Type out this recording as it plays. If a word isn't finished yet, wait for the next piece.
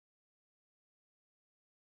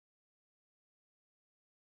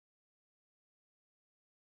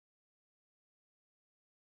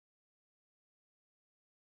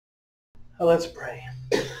Let's pray.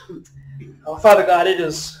 Father God, it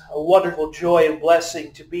is a wonderful joy and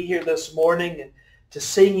blessing to be here this morning and to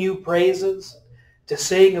sing you praises, to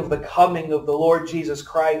sing of the coming of the Lord Jesus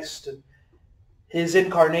Christ and his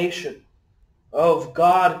incarnation, of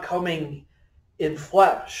God coming in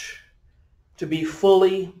flesh to be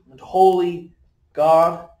fully and wholly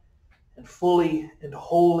God and fully and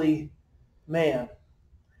holy man.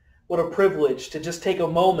 What a privilege to just take a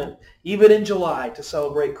moment, even in July, to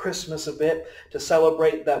celebrate Christmas a bit, to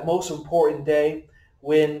celebrate that most important day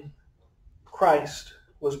when Christ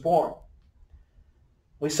was born.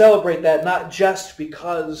 We celebrate that not just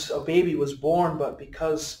because a baby was born, but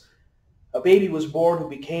because a baby was born who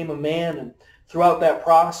became a man, and throughout that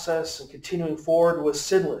process and continuing forward was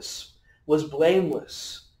sinless, was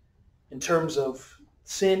blameless in terms of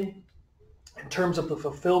sin, in terms of the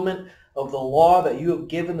fulfillment of the law that you have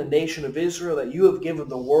given the nation of Israel, that you have given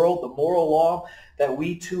the world, the moral law that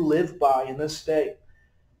we too live by in this day.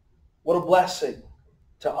 What a blessing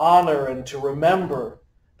to honor and to remember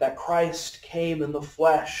that Christ came in the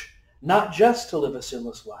flesh, not just to live a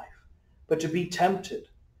sinless life, but to be tempted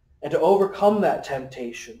and to overcome that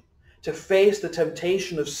temptation, to face the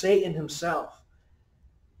temptation of Satan himself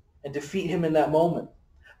and defeat him in that moment.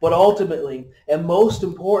 But ultimately, and most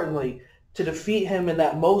importantly, to defeat him in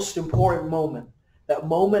that most important moment, that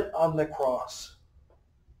moment on the cross.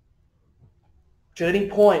 At any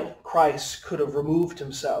point, Christ could have removed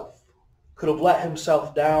himself, could have let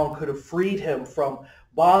himself down, could have freed him from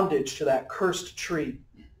bondage to that cursed tree.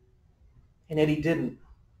 And yet he didn't.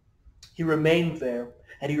 He remained there,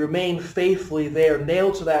 and he remained faithfully there,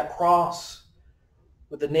 nailed to that cross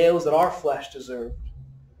with the nails that our flesh deserved,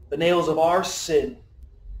 the nails of our sin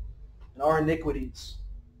and our iniquities.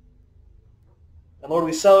 And Lord,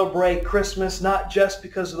 we celebrate Christmas not just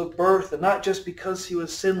because of the birth and not just because he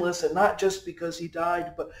was sinless and not just because he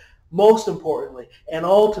died, but most importantly and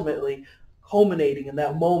ultimately culminating in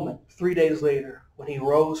that moment 3 days later when he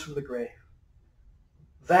rose from the grave.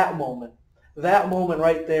 That moment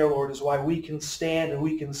right there, Lord, is why we can stand and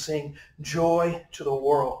we can sing joy to the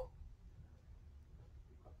world.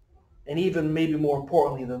 And even maybe more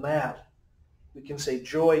importantly than that, we can say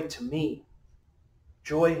joy to me,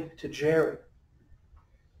 joy to Jerry.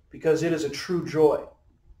 Because it is a true joy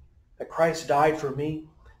that Christ died for me,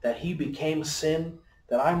 that he became sin,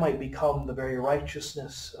 that I might become the very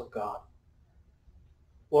righteousness of God.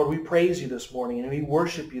 Lord, we praise you this morning and we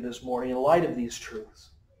worship you this morning in light of these truths,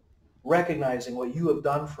 recognizing what you have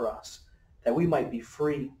done for us, that we might be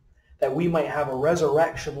free, that we might have a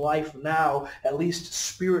resurrection life now, at least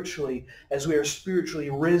spiritually, as we are spiritually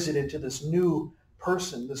risen into this new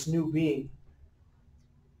person, this new being,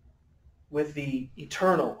 with the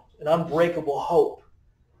eternal and unbreakable hope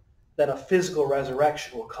that a physical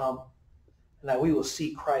resurrection will come and that we will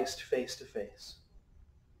see Christ face to face.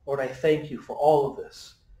 Lord, I thank you for all of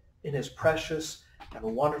this in his precious and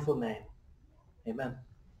wonderful name. Amen.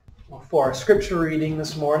 Well, for our scripture reading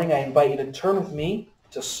this morning, I invite you to turn with me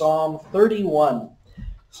to Psalm 31.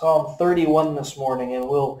 Psalm 31 this morning, and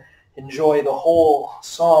we'll enjoy the whole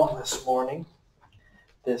psalm this morning,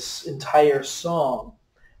 this entire psalm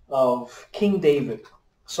of King David,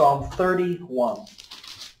 Psalm 31.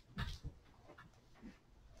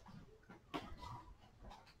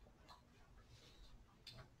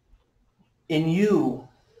 In you,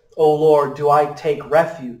 O Lord, do I take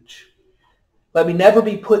refuge. Let me never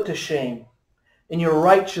be put to shame. In your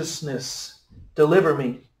righteousness, deliver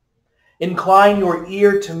me. Incline your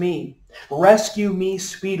ear to me. Rescue me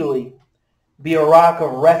speedily. Be a rock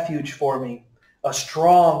of refuge for me, a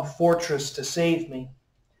strong fortress to save me.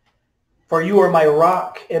 For you are my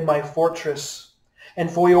rock and my fortress, and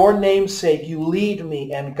for your name's sake you lead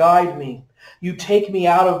me and guide me. You take me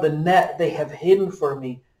out of the net they have hidden for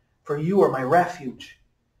me, for you are my refuge.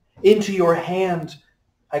 Into your hand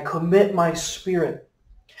I commit my spirit.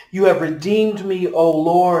 You have redeemed me, O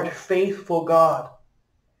Lord, faithful God.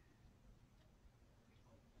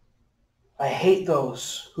 I hate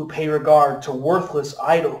those who pay regard to worthless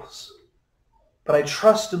idols, but I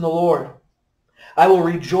trust in the Lord. I will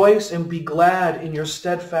rejoice and be glad in your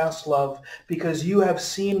steadfast love, because you have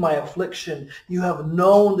seen my affliction. You have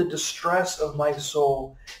known the distress of my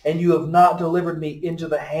soul, and you have not delivered me into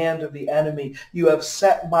the hand of the enemy. You have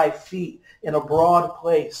set my feet in a broad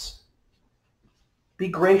place. Be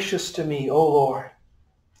gracious to me, O Lord,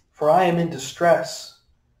 for I am in distress.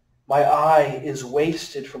 My eye is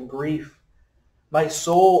wasted from grief, my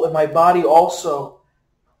soul and my body also.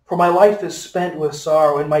 For my life is spent with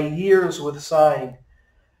sorrow, and my years with sighing.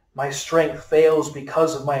 My strength fails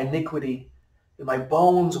because of my iniquity, and my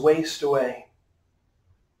bones waste away.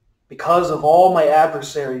 Because of all my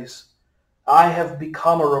adversaries, I have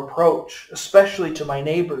become a reproach, especially to my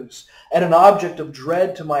neighbors, and an object of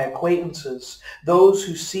dread to my acquaintances. Those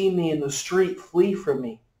who see me in the street flee from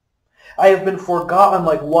me. I have been forgotten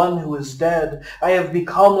like one who is dead. I have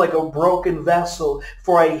become like a broken vessel,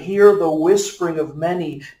 for I hear the whispering of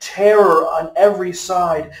many, terror on every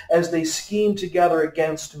side, as they scheme together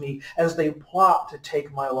against me, as they plot to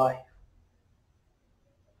take my life.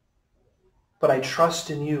 But I trust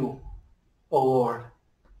in you, O Lord.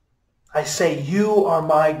 I say, you are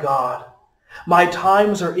my God. My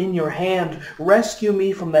times are in your hand. Rescue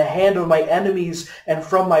me from the hand of my enemies and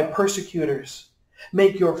from my persecutors.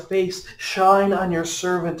 Make your face shine on your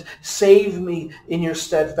servant. Save me in your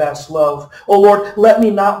steadfast love. O Lord, let me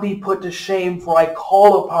not be put to shame, for I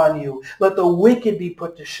call upon you. Let the wicked be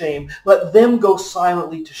put to shame. Let them go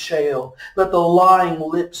silently to Sheol. Let the lying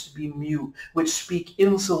lips be mute, which speak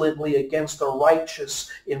insolently against the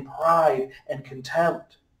righteous in pride and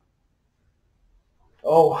contempt.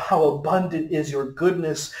 Oh, how abundant is your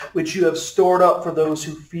goodness, which you have stored up for those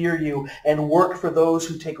who fear you and work for those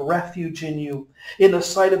who take refuge in you, in the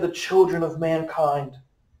sight of the children of mankind.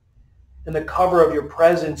 In the cover of your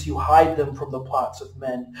presence you hide them from the plots of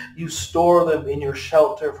men. You store them in your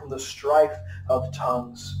shelter from the strife of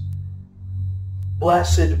tongues.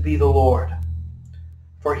 Blessed be the Lord,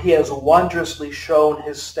 for he has wondrously shown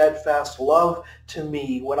his steadfast love to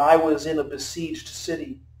me when I was in a besieged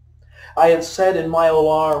city. I had said in my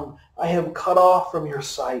alarm, I am cut off from your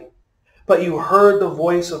sight. But you heard the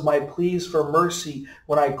voice of my pleas for mercy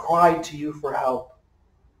when I cried to you for help.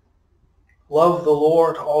 Love the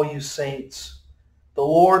Lord, all you saints. The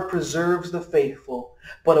Lord preserves the faithful,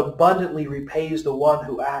 but abundantly repays the one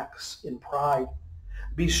who acts in pride.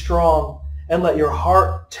 Be strong, and let your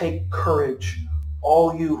heart take courage,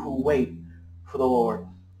 all you who wait for the Lord.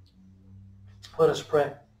 Let us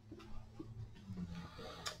pray.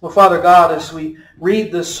 Well, Father God, as we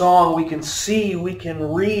read this song, we can see, we can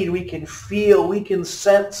read, we can feel, we can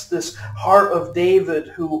sense this heart of David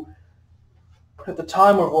who, at the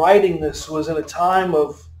time of writing this, was in a time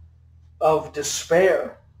of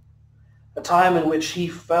despair, a time in which he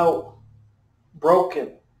felt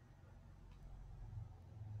broken,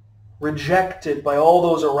 rejected by all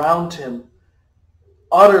those around him,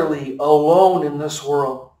 utterly alone in this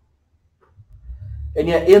world. And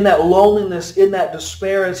yet in that loneliness, in that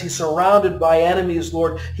despair, as he's surrounded by enemies,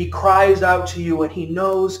 Lord, he cries out to you, and he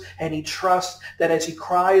knows and he trusts that as he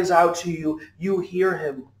cries out to you, you hear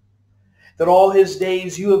him. That all his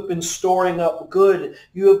days you have been storing up good,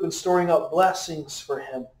 you have been storing up blessings for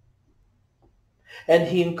him. And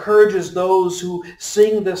he encourages those who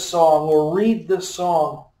sing this song or read this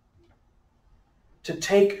song to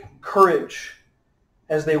take courage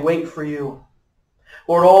as they wait for you.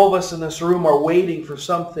 Lord, all of us in this room are waiting for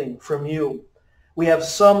something from you. We have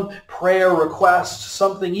some prayer request,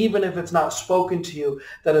 something, even if it's not spoken to you,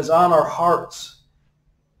 that is on our hearts.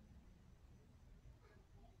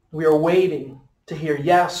 We are waiting to hear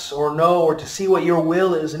yes or no, or to see what your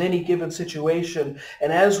will is in any given situation.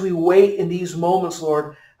 And as we wait in these moments,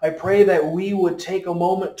 Lord, I pray that we would take a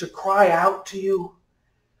moment to cry out to you,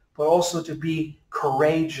 but also to be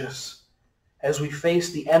courageous as we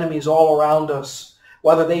face the enemies all around us,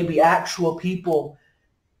 whether they be actual people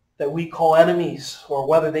that we call enemies, or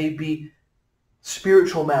whether they be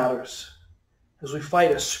spiritual matters, as we fight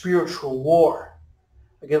a spiritual war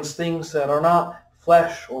against things that are not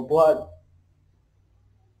flesh or blood.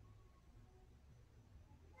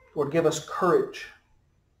 Lord, give us courage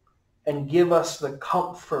and give us the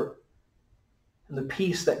comfort and the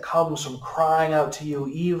peace that comes from crying out to you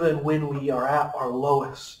even when we are at our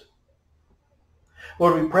lowest.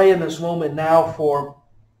 Lord, we pray in this moment now for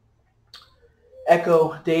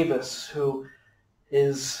Echo Davis, who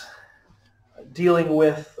is dealing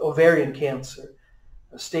with ovarian cancer,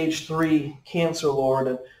 stage 3 cancer, Lord.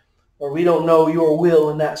 And Lord, we don't know your will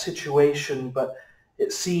in that situation, but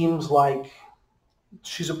it seems like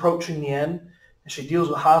she's approaching the end, and she deals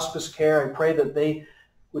with hospice care. I pray that they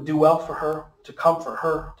would do well for her, to comfort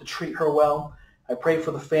her, to treat her well. I pray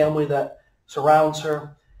for the family that surrounds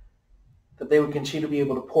her, that they would continue to be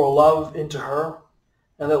able to pour love into her.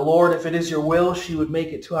 And that, Lord, if it is your will, she would make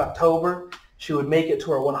it to October. She would make it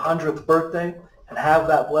to her 100th birthday and have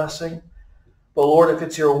that blessing. But, Lord, if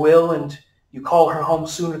it's your will and you call her home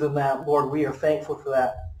sooner than that, Lord, we are thankful for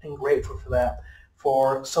that and grateful for that,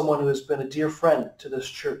 for someone who has been a dear friend to this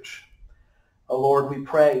church. Oh, Lord, we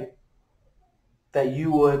pray that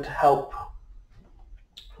you would help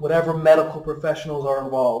whatever medical professionals are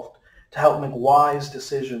involved to help make wise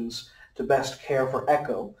decisions to best care for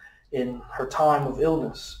Echo in her time of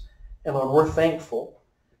illness. And Lord, we're thankful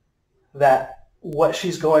that what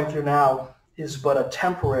she's going through now is but a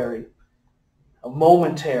temporary, a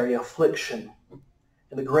momentary affliction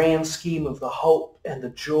in the grand scheme of the hope and the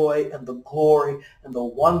joy and the glory and the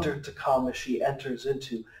wonder to come as she enters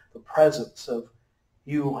into the presence of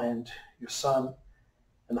you and your Son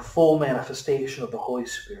and the full manifestation of the Holy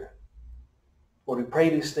Spirit. Lord, we pray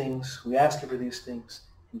these things. We ask you for these things.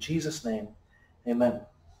 In Jesus' name, amen.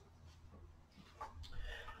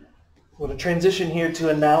 We're going to transition here to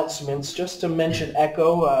announcements. Just to mention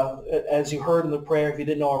Echo, as you heard in the prayer, if you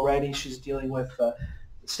didn't know already, she's dealing with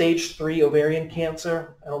stage 3 ovarian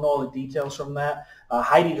cancer. I don't know all the details from that.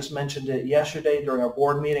 Heidi just mentioned it yesterday during our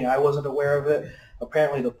board meeting. I wasn't aware of it.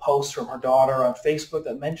 Apparently the post from her daughter on Facebook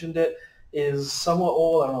that mentioned it is somewhat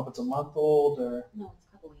old. I don't know if it's a month old or... No, it's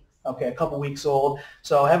a couple weeks. Okay, a couple weeks old.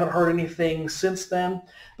 So I haven't heard anything since then.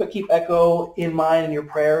 But keep Echo in mind in your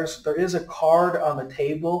prayers. There is a card on the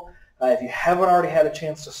table. If you haven't already had a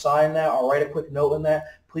chance to sign that or write a quick note in that,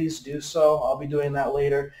 please do so. I'll be doing that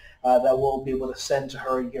later. That we'll be able to send to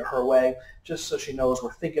her and get her way, just so she knows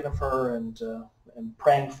we're thinking of her and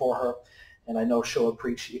praying for her. And I know she'll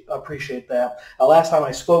appreciate that. Last time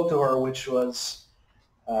I spoke to her, which was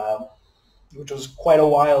quite a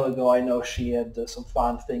while ago, I know she had some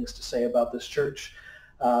fond things to say about this church,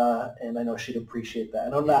 and I know she'd appreciate that. I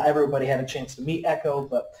know not everybody had a chance to meet Echo,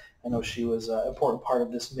 but I know she was an important part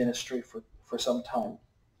of this ministry for some time.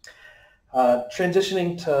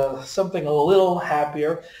 Transitioning to something a little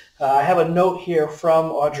happier, I have a note here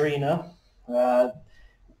from Audrina.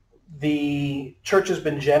 The church has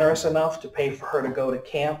been generous enough to pay for her to go to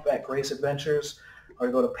camp at Grace Adventures or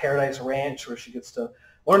to go to Paradise Ranch, where she gets to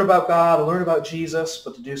learn about God and learn about Jesus,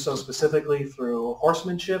 but to do so specifically through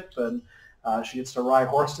horsemanship. And she gets to ride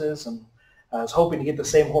horses, and I was hoping to get the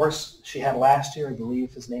same horse she had last year. I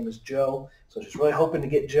believe his name is Joe. So she's really hoping to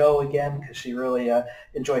get Joe again because she really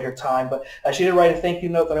enjoyed her time. But she did write a thank you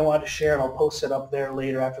note that I wanted to share, and I'll post it up there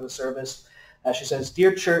later after the service. She says,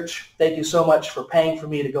 "Dear church, thank you so much for paying for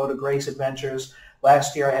me to go to Grace Adventures.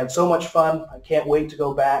 Last year I had so much fun. I can't wait to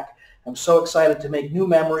go back. I'm so excited to make new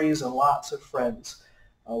memories and lots of friends.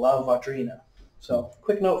 I love Audrina." So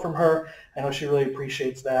quick note from her. I know she really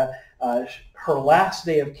appreciates that. Her last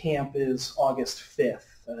day of camp is August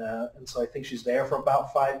 5th, and so I think she's there for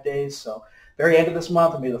about 5 days. So very end of this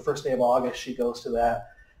month, maybe the first day of August, she goes to that.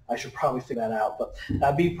 I should probably figure that out, but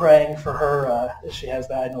be praying for her if she has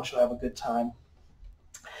that. I know she'll have a good time.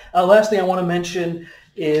 Last thing I want to mention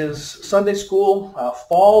is Sunday school.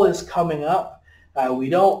 Fall is coming up. We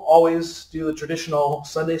don't always do the traditional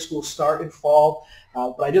Sunday school start in fall,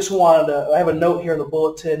 but I just wanted to, I have a note here in the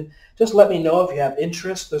bulletin. Just let me know if you have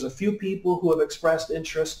interest. There's a few people who have expressed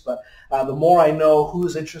interest, but the more I know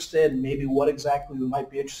who's interested and maybe what exactly we might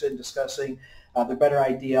be interested in discussing, the better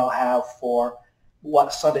idea I'll have for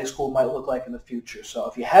what Sunday school might look like in the future. So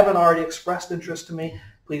if you haven't already expressed interest to me,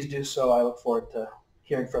 please do so. I look forward to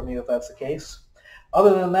hearing from you if that's the case.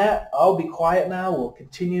 Other than that, I'll be quiet now. We'll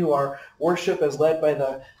continue our worship as led by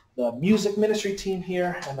the music ministry team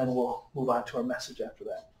here, and then we'll move on to our message after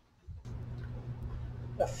that.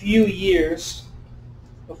 A few years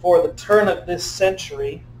before the turn of this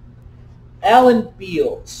century, Alan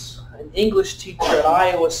Beals, an English teacher at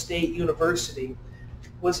Iowa State University,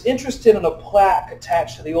 was interested in a plaque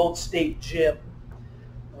attached to the old state gym.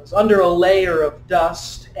 It was under a layer of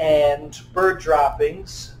dust and bird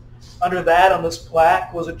droppings. Under that, on this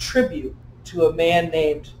plaque, was a tribute to a man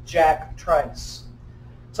named Jack Trice.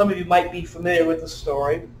 Some of you might be familiar with the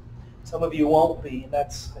story. Some of you won't be, and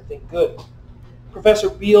that's, I think, good. Professor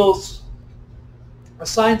Beals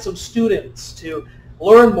assigned some students to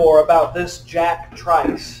learn more about this Jack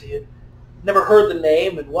Trice. He had never heard the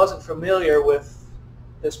name and wasn't familiar with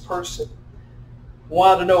this person. He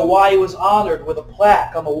wanted to know why he was honored with a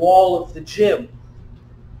plaque on the wall of the gym.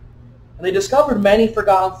 And they discovered many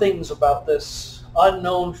forgotten things about this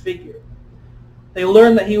unknown figure. They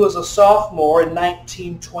learned that he was a sophomore in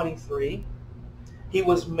 1923. He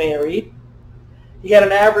was married. He had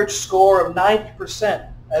an average score of 90%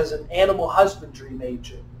 as an animal husbandry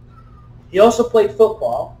major. He also played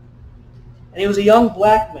football, and he was a young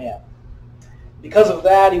black man. Because of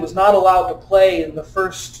that, he was not allowed to play in the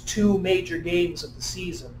first 2 major games of the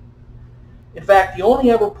season. In fact, he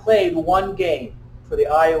only ever played 1 game for the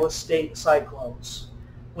Iowa State Cyclones.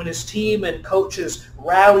 When his team and coaches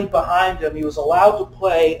rallied behind him, he was allowed to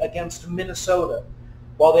play against Minnesota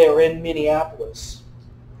while they were in Minneapolis.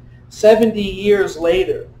 70 years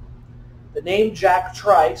later, the name Jack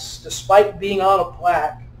Trice, despite being on a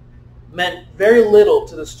plaque, meant very little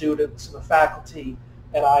to the students and the faculty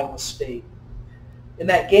at Iowa State. In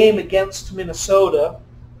that game against Minnesota,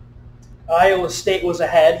 Iowa State was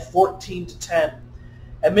ahead 14-10.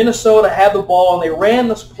 And Minnesota had the ball, and they ran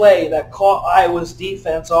this play that caught Iowa's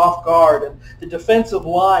defense off guard, and the defensive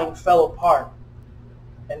line fell apart.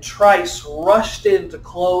 And Trice rushed in to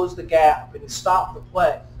close the gap, and he stopped the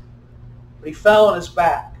play. But he fell on his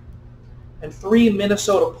back, and 3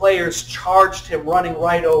 Minnesota players charged him, running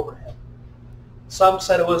right over him. Some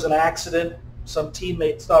said it was an accident. Some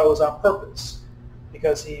teammates thought it was on purpose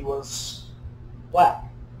because he was black.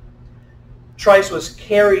 Trice was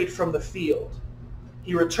carried from the field.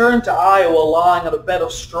 He returned to Iowa lying on a bed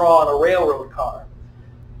of straw in a railroad car.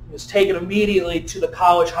 He was taken immediately to the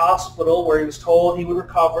college hospital where he was told he would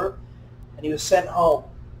recover, and he was sent home.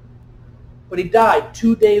 But he died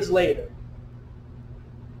 2 days later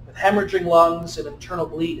with hemorrhaging lungs and internal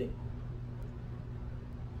bleeding.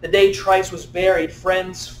 The day Trice was buried,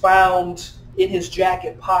 friends found in his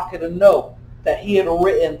jacket pocket a note that he had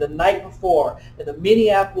written the night before in the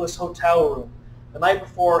Minneapolis hotel room, the night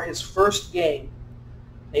before his first game.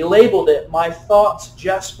 They labeled it, "My thoughts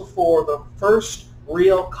just before the first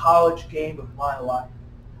real college game of my life."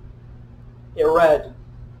 It read,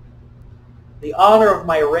 "The honor of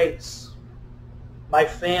my race, my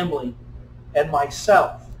family, and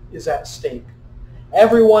myself is at stake.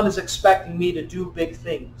 Everyone is expecting me to do big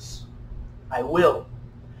things. I will.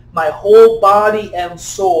 My whole body and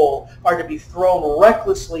soul are to be thrown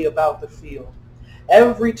recklessly about the field.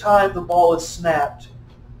 Every time the ball is snapped,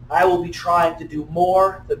 I will be trying to do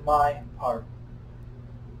more than my part."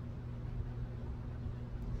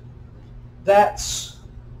 That's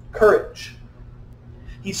courage.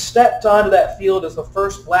 He stepped onto that field as the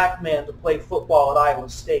first black man to play football at Iowa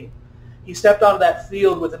State. He stepped onto that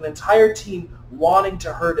field with an entire team wanting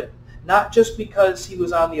to hurt him, not just because he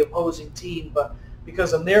was on the opposing team, but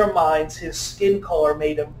because in their minds his skin color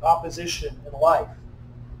made him opposition in life.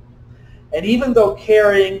 And even though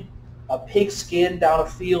carrying a pigskin down a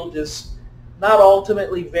field is not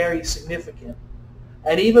ultimately very significant,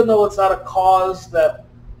 and even though it's not a cause that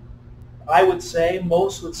I would say,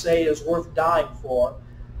 most would say, is worth dying for,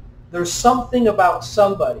 there's something about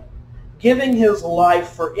somebody giving his life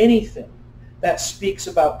for anything that speaks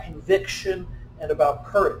about conviction and about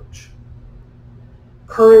courage.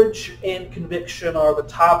 Courage and conviction are the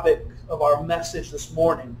topic of our message this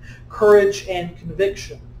morning. Courage and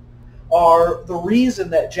conviction are the reason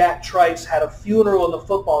that Jack Trice had a funeral in the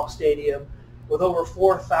football stadium with over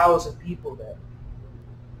 4,000 people there.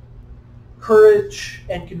 Courage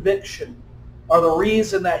and conviction are the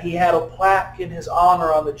reason that he had a plaque in his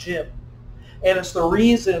honor on the gym. And it's the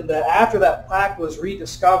reason that after that plaque was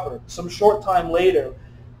rediscovered, some short time later,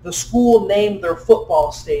 the school named their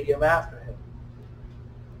football stadium after him.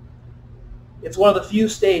 It's one of the few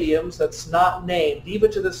stadiums that's not named,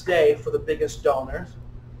 even to this day, for the biggest donors.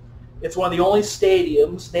 It's one of the only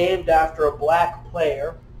stadiums named after a black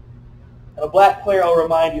player. And a black player, I'll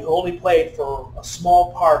remind you, who only played for a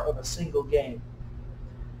small part of a single game.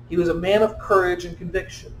 He was a man of courage and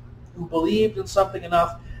conviction, who believed in something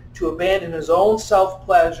enough to abandon his own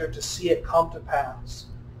self-pleasure to see it come to pass,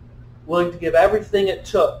 willing to give everything it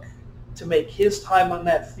took to make his time on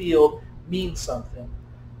that field mean something.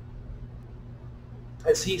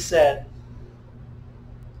 As he said,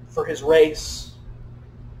 for his race,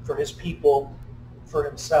 for his people, for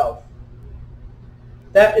himself.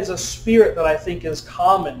 That is a spirit that I think is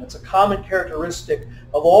common. It's a common characteristic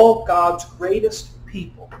of all God's greatest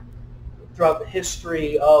people throughout the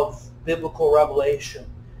history of biblical revelation.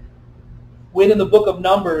 When in the book of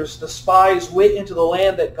Numbers, the spies went into the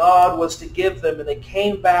land that God was to give them, and they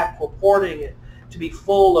came back reporting it to be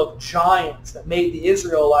full of giants that made the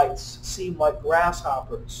Israelites seem like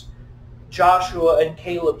grasshoppers. Joshua and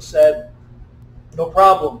Caleb said, "No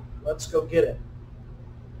problem, let's go get it."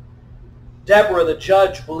 Deborah, the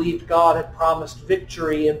judge, believed God had promised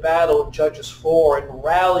victory in battle in Judges 4 and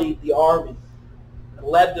rallied the army and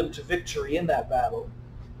led them to victory in that battle.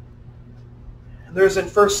 And there's in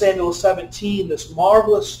 1 Samuel 17 this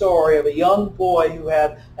marvelous story of a young boy who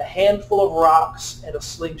had a handful of rocks and a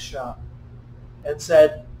slingshot and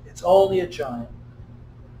said, "It's only a giant,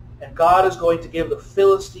 and God is going to give the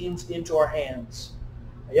Philistines into our hands."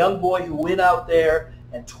 A young boy who went out there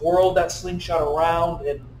and twirled that slingshot around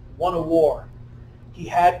and won a war. He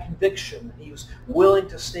had conviction. He was willing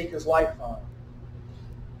to stake his life on it.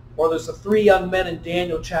 Or there's the 3 young men in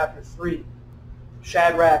Daniel chapter 3,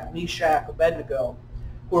 Shadrach, Meshach, Abednego,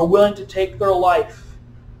 who are willing to take their life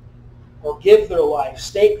or give their life,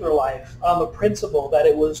 stake their life on the principle that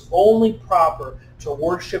it was only proper to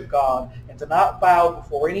worship God and to not bow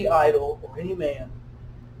before any idol or any man.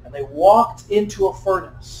 And they walked into a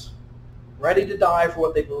furnace, ready to die for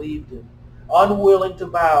what they believed in, unwilling to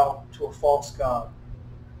bow to a false god.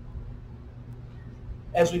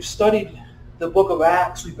 As we've studied the book of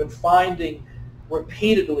Acts, we've been finding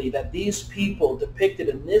repeatedly that these people depicted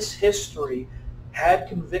in this history had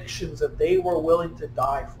convictions that they were willing to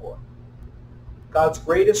die for. God's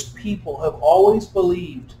greatest people have always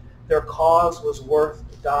believed their cause was worth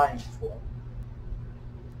dying for.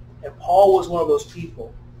 And Paul was one of those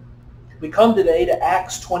people. We come today to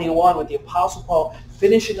Acts 21 with the Apostle Paul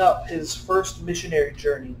finishing up his first missionary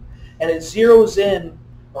journey. And he zeroes in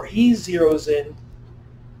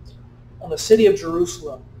on the city of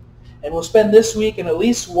Jerusalem. And we'll spend this week and at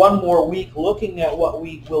least one more week looking at what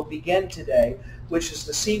we will begin today, which is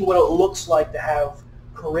to see what it looks like to have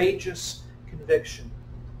courageous conviction.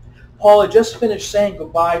 Paul had just finished saying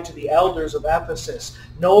goodbye to the elders of Ephesus,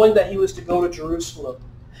 knowing that he was to go to Jerusalem,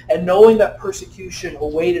 and knowing that persecution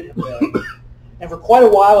awaited him there. And for quite a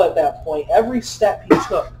while at that point, every step he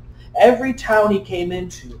took, every town he came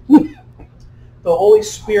into, the Holy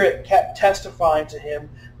Spirit kept testifying to him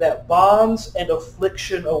that bonds and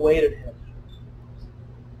affliction awaited him.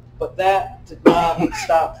 But that did not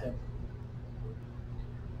stop him.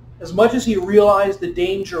 As much as he realized the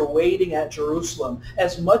danger waiting at Jerusalem,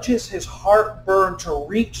 as much as his heart burned to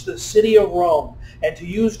reach the city of Rome and to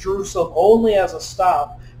use Jerusalem only as a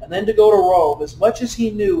stop and then to go to Rome, as much as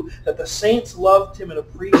he knew that the saints loved him and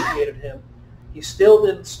appreciated him, he still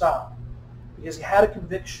didn't stop because he had a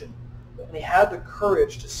conviction and he had the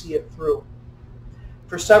courage to see it through.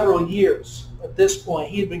 For several years, at this point,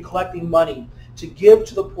 he had been collecting money to give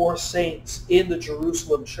to the poor saints in the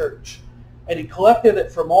Jerusalem church. And he collected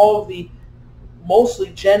it from all of the mostly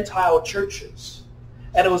Gentile churches.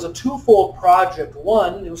 And it was a twofold project.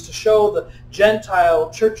 One, it was to show the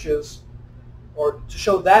Gentile churches, or to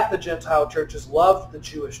show that the Gentile churches loved the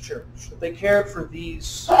Jewish church, that they cared for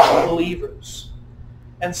these believers.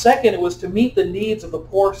 And second, it was to meet the needs of the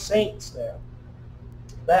poor saints there.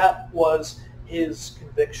 That was his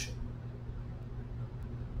conviction.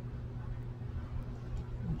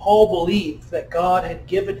 Paul believed that God had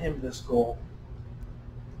given him this goal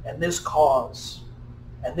and this cause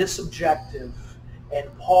and this objective, and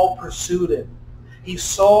Paul pursued it. He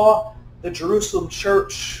saw the Jerusalem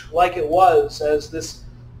church like it was, as this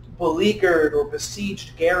beleaguered or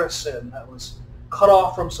besieged garrison that was cut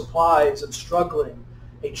off from supplies and struggling,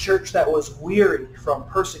 a church that was weary from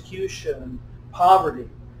persecution and poverty,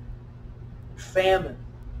 famine.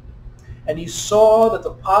 And he saw that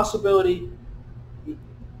the possibility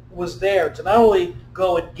was there to not only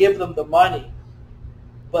go and give them the money,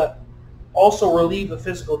 but also relieve the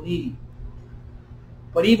physical need.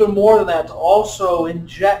 But even more than that, to also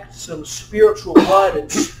inject some spiritual blood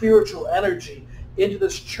and spiritual energy into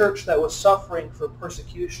this church that was suffering from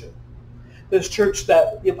persecution. This church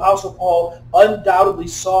that the Apostle Paul undoubtedly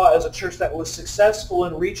saw as a church that was successful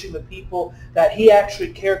in reaching the people that he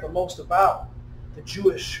actually cared the most about, the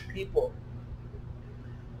Jewish people.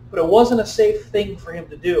 But it wasn't a safe thing for him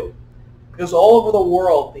to do, because all over the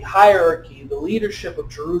world, the hierarchy, the leadership of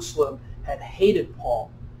Jerusalem had hated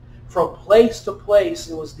Paul. From place to place,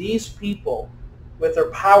 it was these people with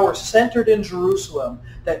their power centered in Jerusalem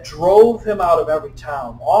that drove him out of every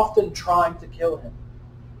town, often trying to kill him.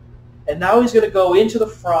 And now he's going to go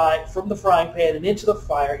from the frying pan and into the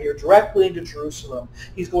fire here, directly into Jerusalem.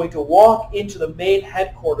 He's going to walk into the main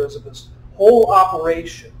headquarters of this whole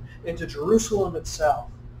operation, into Jerusalem itself.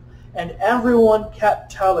 And everyone kept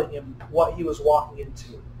telling him what he was walking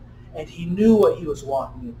into. And he knew what he was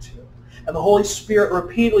walking into. And the Holy Spirit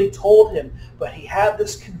repeatedly told him, but he had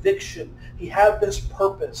this conviction, he had this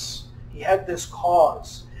purpose, he had this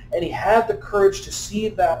cause, and he had the courage to see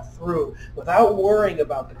that through without worrying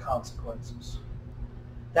about the consequences.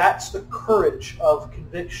 That's the courage of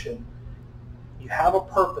conviction. You have a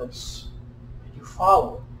purpose, and you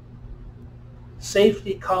follow it.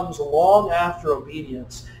 Safety comes long after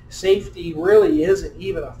obedience. Safety really isn't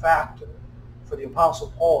even a factor, for the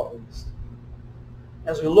Apostle Paul at least.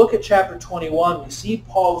 As we look at chapter 21, we see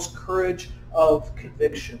Paul's courage of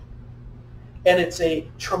conviction. And it's a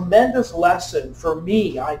tremendous lesson for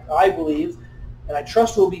me, I believe, and I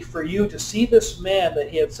trust it will be for you, to see this man that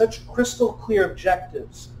he had such crystal clear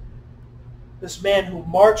objectives. This man who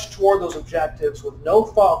marched toward those objectives with no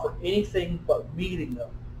thought for anything but meeting them.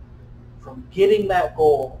 From getting that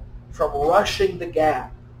goal, from rushing the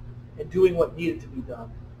gap, and doing what needed to be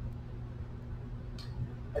done.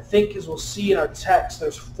 I think, as we'll see in our text,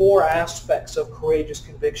 there's 4 aspects of courageous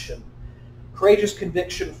conviction. Courageous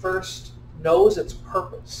conviction, first, knows its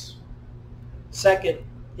purpose. Second,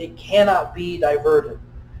 it cannot be diverted.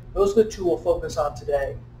 Those are the 2 we'll focus on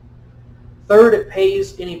today. Third, it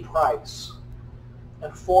pays any price.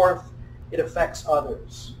 And fourth, it affects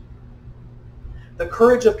others. The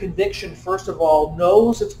courage of conviction, first of all,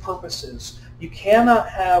 knows its purposes. You cannot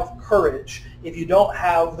have courage if you don't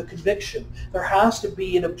have the conviction. There has to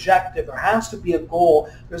be an objective. There has to be a goal.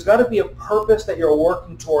 There's got to be a purpose that you're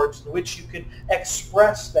working towards in which you can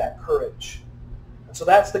express that courage. And so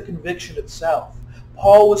that's the conviction itself.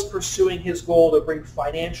 Paul was pursuing his goal to bring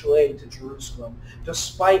financial aid to Jerusalem,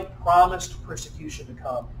 despite promised persecution to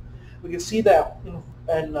come. We can see that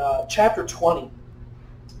in chapter 20.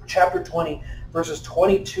 Chapter 20, verses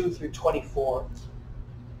 22 through 24.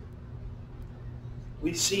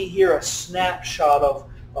 We see here a snapshot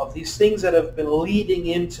of these things that have been leading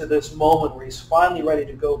into this moment where he's finally ready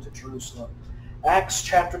to go to Jerusalem. Acts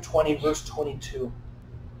chapter 20, verse 22.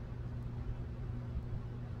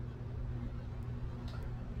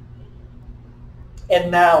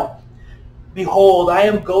 And now, behold, I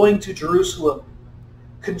am going to Jerusalem,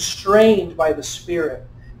 constrained by the Spirit,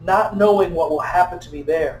 not knowing what will happen to me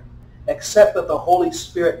there, except that the Holy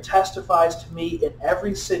Spirit testifies to me in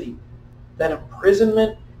every city that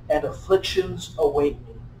imprisonment and afflictions await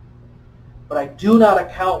me. But I do not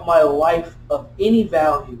account my life of any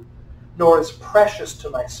value, nor as precious to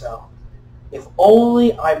myself, if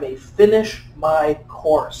only I may finish my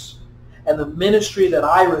course and the ministry that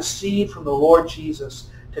I received from the Lord Jesus,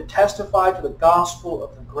 to testify to the gospel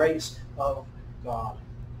of the grace of God.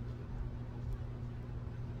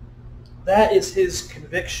 That is his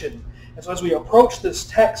conviction. And so as we approach this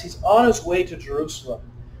text, he's on his way to Jerusalem.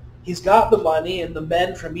 He's got the money and the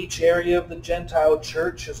men from each area of the Gentile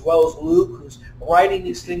church, as well as Luke, who's writing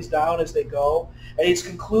these things down as they go. And he's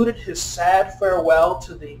concluded his sad farewell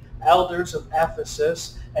to the elders of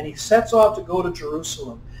Ephesus, and he sets off to go to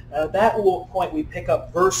Jerusalem. And at that point, we pick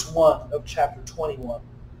up verse 1 of chapter 21.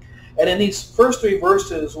 And in these first three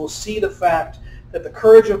verses, we'll see the fact that the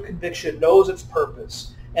courage of conviction knows its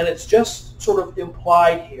purpose. And it's just sort of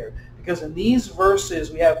implied here, because in these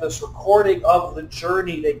verses we have this recording of the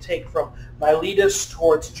journey they take from Miletus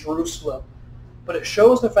towards Jerusalem. But it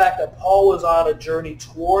shows the fact that Paul was on a journey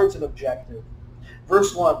towards an objective.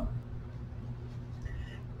 Verse 1,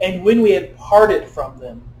 and when we had parted from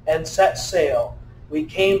them and set sail, we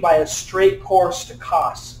came by a straight course to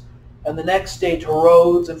Kusz, and the next day to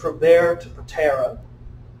Rhodes, and from there to Patara.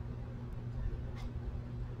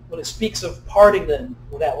 When it speaks of parting them,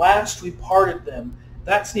 when at last we parted them,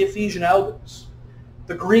 that's the Ephesian elders.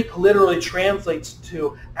 The Greek literally translates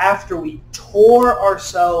to after we tore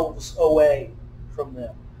ourselves away from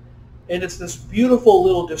them. And it's this beautiful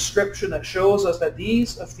little description that shows us that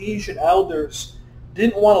these Ephesian elders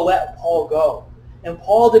didn't want to let Paul go. And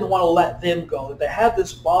Paul didn't want to let them go. That they had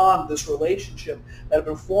this bond, this relationship that had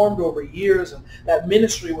been formed over years, and that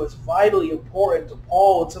ministry was vitally important to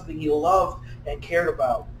Paul and something he loved and cared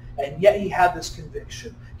about. And yet he had this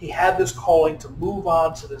conviction. He had this calling to move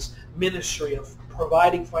on to this ministry of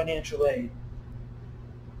providing financial aid.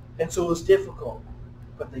 And so it was difficult,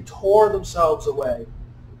 but they tore themselves away.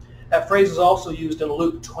 That phrase is also used in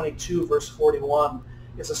Luke 22, verse 41.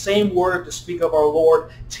 It's the same word to speak of our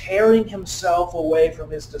Lord tearing himself away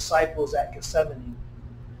from his disciples at Gethsemane.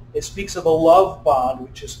 It speaks of a love bond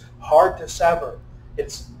which is hard to sever.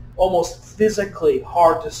 It's almost physically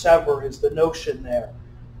hard to sever is the notion there.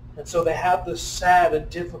 And so they have this sad and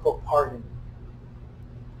difficult parting.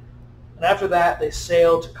 And after that, they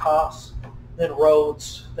sailed to Kusz, then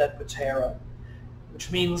Rhodes, then Patara,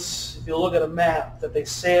 which means, if you look at a map, that they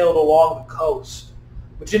sailed along the coast,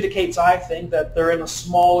 which indicates, I think, that they're in a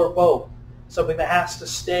smaller boat, something that has to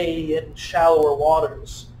stay in shallower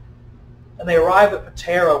waters. And they arrived at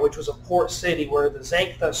Patara, which was a port city where the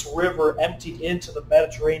Xanthus River emptied into the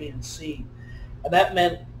Mediterranean Sea. And that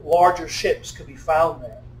meant larger ships could be found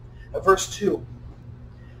there. At verse 2,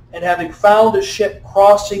 and having found a ship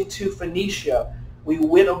crossing to Phoenicia, we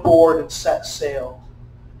went aboard and set sail.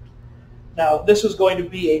 Now, this was going to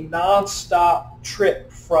be a non-stop trip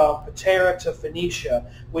from Patara to Phoenicia,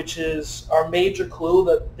 which is our major clue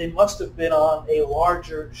that they must have been on a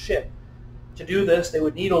larger ship. To do this, they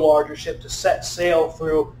would need a larger ship to set sail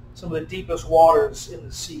through some of the deepest waters in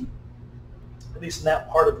the sea, at least in that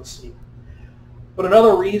part of the sea. But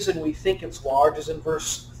another reason we think it's large is in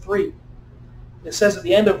verse 3. It says at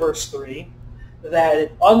the end of verse 3 that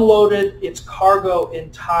it unloaded its cargo in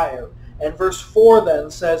Tyre. And verse 4 then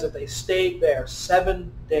says that they stayed there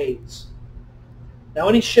 7 days. Now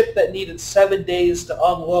any ship that needed 7 days to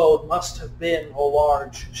unload must have been a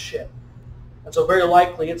large ship. And so very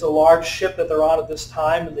likely it's a large ship that they're on at this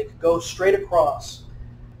time, and they could go straight across.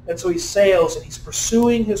 And so he sails and he's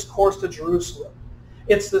pursuing his course to Jerusalem.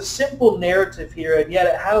 It's the simple narrative here, and yet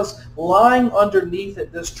it has lying underneath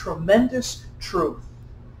it this tremendous truth.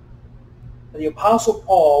 The Apostle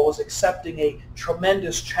Paul was accepting a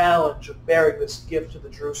tremendous challenge of bearing this gift to the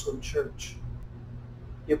Jerusalem church.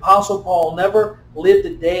 The Apostle Paul never lived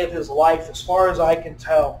a day of his life, as far as I can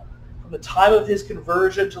tell, from the time of his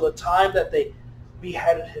conversion till the time that they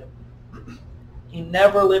beheaded him. He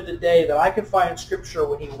never lived a day that I can find in Scripture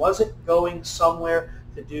when he wasn't going somewhere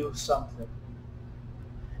to do something.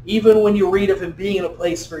 Even when you read of him being in a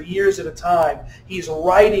place for years at a time, he's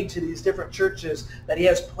writing to these different churches that he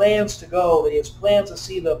has plans to go, that he has plans to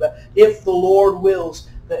see them, that if the Lord wills,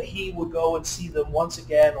 that he would go and see them once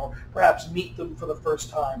again, or perhaps meet them for the first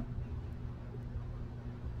time.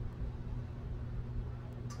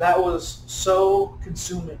 That was so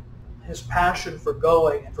consuming, his passion for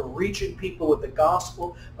going and for reaching people with the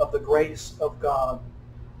gospel of the grace of God,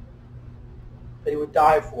 that he would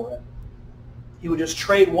die for it. He would just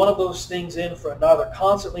trade one of those things in for another,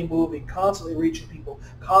 constantly moving, constantly reaching people,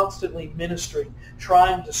 constantly ministering,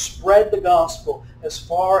 trying to spread the gospel as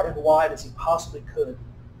far and wide as he possibly could.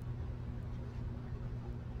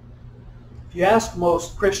 If you ask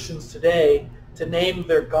most Christians today to name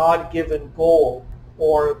their God-given goal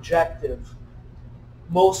or objective,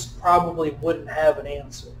 most probably wouldn't have an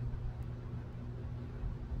answer.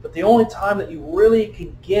 But the only time that you really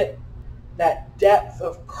can get that depth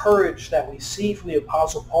of courage that we see from the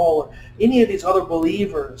Apostle Paul or any of these other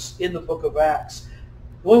believers in the book of Acts,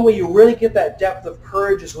 the only way you really get that depth of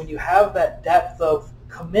courage is when you have that depth of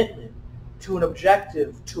commitment to an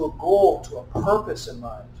objective, to a goal, to a purpose in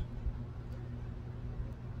mind.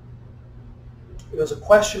 It was a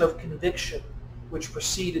question of conviction which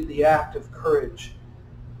preceded the act of courage.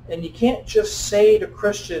 And you can't just say to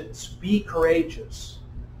Christians, be courageous,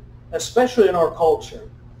 especially in our culture.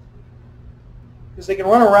 Because they can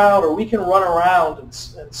run around, or we can run around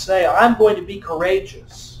and say, I'm going to be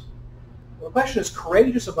courageous. Well, the question is,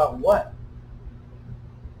 courageous about what?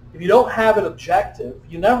 If you don't have an objective,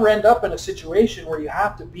 you never end up in a situation where you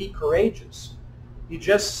have to be courageous. You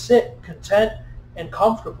just sit content and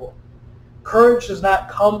comfortable. Courage does not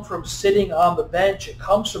come from sitting on the bench. It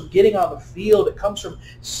comes from getting on the field. It comes from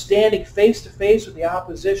standing face to face with the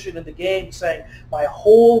opposition in the game, saying, my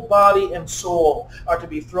whole body and soul are to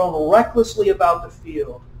be thrown recklessly about the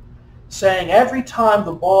field, saying, every time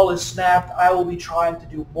the ball is snapped, I will be trying to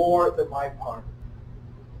do more than my part.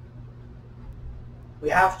 We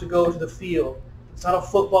have to go to the field. It's not a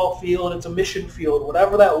football field, it's a mission field,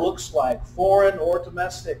 whatever that looks like, foreign or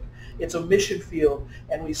domestic. It's a mission field,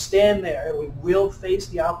 and we stand there, and we will face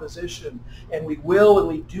the opposition, and we will, when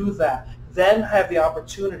we do that, then have the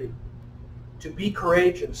opportunity to be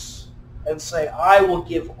courageous and say, I will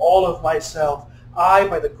give all of myself. I,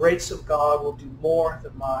 by the grace of God, will do more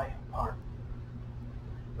than my part.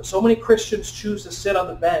 But so many Christians choose to sit on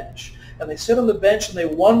the bench, and they sit on the bench and they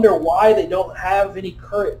wonder why they don't have any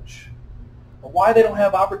courage, or why they don't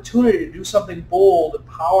have opportunity to do something bold and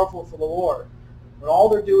powerful for the Lord, when all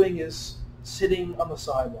they're doing is sitting on the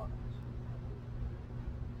sidelines.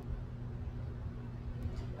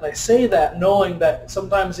 And I say that knowing that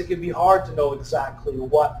sometimes it can be hard to know exactly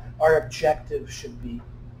what our objective should be.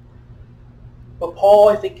 But Paul,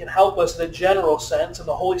 I think, can help us in a general sense, and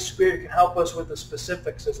the Holy Spirit can help us with the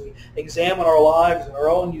specifics as we examine our lives and our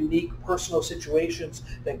own unique personal situations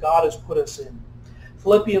that God has put us in.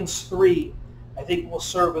 Philippians 3, I think, will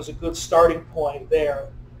serve as a good starting point there.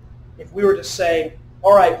 If we were to say,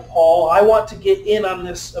 all right, Paul, I want to get in on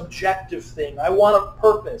this objective thing. I want a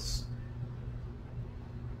purpose.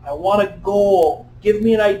 I want a goal. Give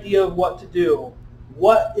me an idea of what to do.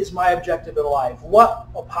 What is my objective in life? What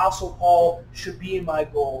Apostle Paul should be my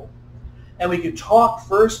goal? And we could talk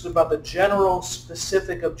first about the general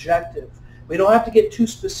specific objective. We don't have to get too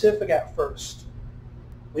specific at first.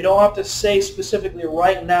 We don't have to say specifically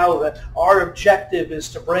right now that our objective is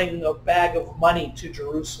to bring a bag of money to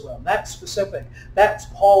Jerusalem. That's specific. That's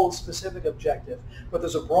Paul's specific objective. But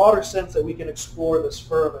there's a broader sense that we can explore this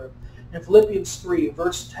further. In Philippians 3,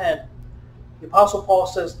 verse 10, the Apostle Paul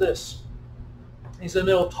says this. He's in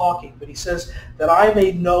the middle of talking, but he says, that I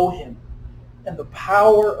may know him and the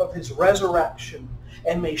power of his resurrection,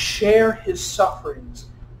 and may share his sufferings,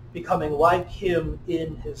 becoming like him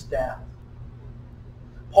in his death.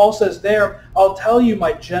 Paul says there, I'll tell you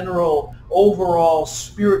my general, overall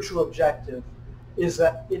spiritual objective is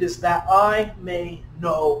that it is that I may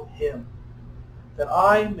know him, that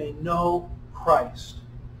I may know Christ.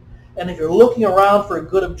 And if you're looking around for a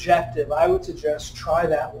good objective, I would suggest try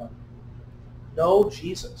that one. Know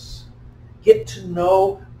Jesus. Get to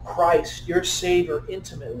know Christ, your Savior,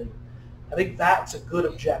 intimately. I think that's a good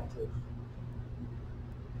objective.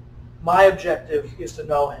 My objective is to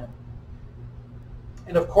know him.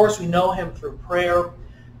 And of course we know him through prayer.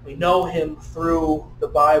 We know him through the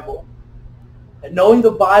Bible. And knowing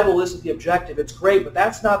the Bible isn't the objective. It's great, but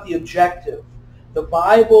that's not the objective. The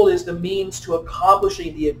Bible is the means to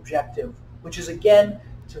accomplishing the objective, which is, again,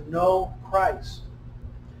 to know Christ.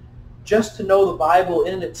 Just to know the Bible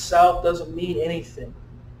in itself doesn't mean anything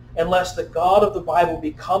unless the God of the Bible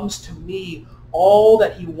becomes to me all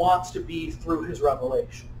that he wants to be through his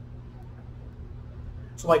revelation.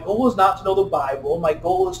 So my goal is not to know the Bible. My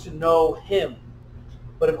goal is to know him.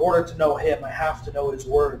 But in order to know him, I have to know his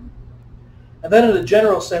word. And then in a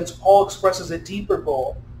general sense, Paul expresses a deeper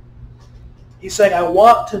goal. He's saying, I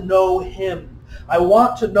want to know him. I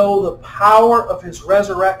want to know the power of his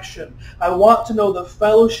resurrection. I want to know the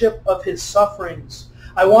fellowship of his sufferings.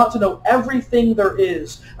 I want to know everything there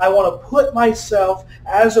is. I want to put myself,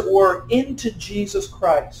 as it were, into Jesus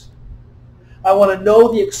Christ. I want to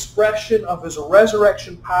know the expression of his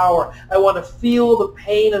resurrection power. I want to feel the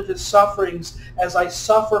pain of his sufferings as I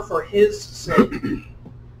suffer for his sake.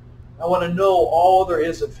 I want to know all there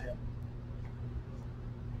is of him.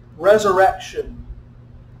 Resurrection,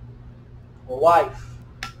 life,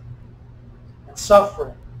 and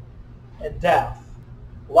suffering, and death.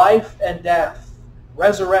 Life and death,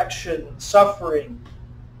 resurrection, suffering,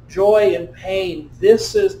 joy and pain.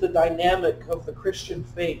 This is the dynamic of the Christian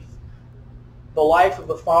faith, the life of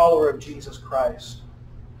the follower of Jesus Christ.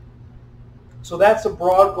 So that's a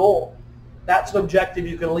broad goal. That's an objective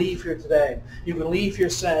you can leave here today. You can leave here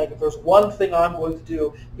saying, if there's one thing I'm going to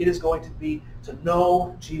do, it is going to be to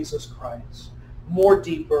know Jesus Christ more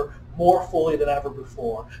deeper, more fully than ever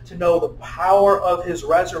before. To know the power of his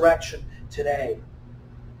resurrection today.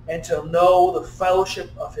 And to know the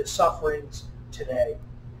fellowship of his sufferings today.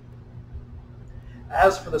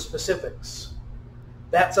 As for the specifics,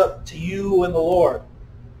 that's up to you and the Lord.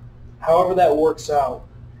 However that works out.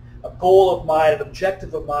 A goal of mine, an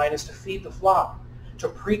objective of mine is to feed the flock, to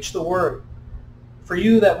preach the word. For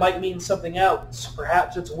you, that might mean something else.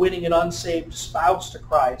 Perhaps it's winning an unsaved spouse to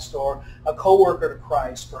Christ or a coworker to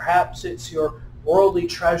Christ. Perhaps it's your worldly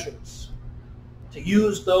treasures, to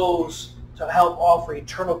use those to help offer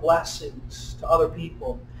eternal blessings to other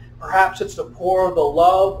people. Perhaps it's to pour the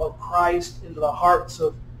love of Christ into the hearts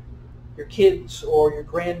of your kids or your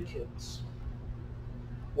grandkids.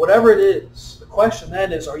 Whatever it is, the question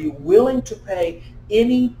then is, are you willing to pay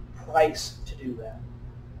any price to do that?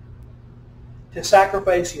 To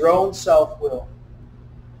sacrifice your own self-will,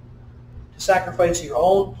 to sacrifice your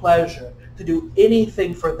own pleasure, to do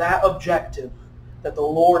anything for that objective that the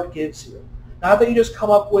Lord gives you. Not that you just come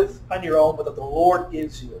up with on your own, but that the Lord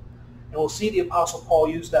gives you. And we'll see the Apostle Paul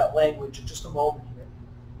use that language in just a moment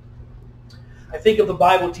here. I think of the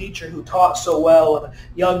Bible teacher who taught so well, and a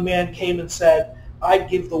young man came and said, I'd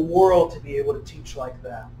give the world to be able to teach like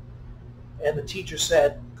that. And the teacher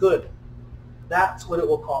said, good. That's what it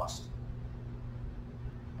will cost.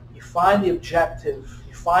 You find the objective,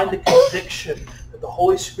 you find the conviction that the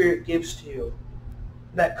Holy Spirit gives to you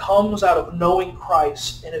that comes out of knowing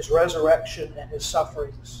Christ and his resurrection and his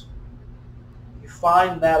sufferings. You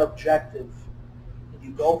find that objective and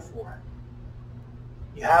you go for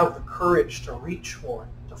it. You have the courage to reach for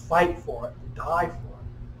it, to fight for it, to die for it.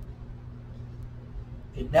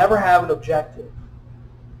 If you never have an objective,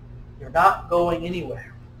 you're not going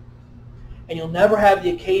anywhere. And you'll never have the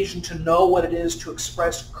occasion to know what it is to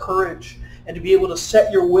express courage and to be able to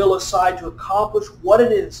set your will aside to accomplish what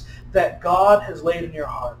it is that God has laid in your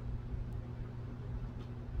heart.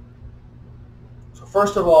 So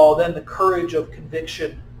first of all, then the courage of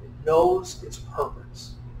conviction knows its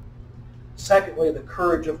purpose. Secondly, the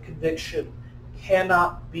courage of conviction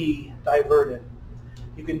cannot be diverted.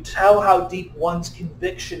 You can tell how deep one's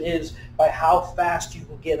conviction is by how fast you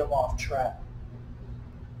can get them off track.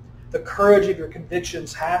 The courage of your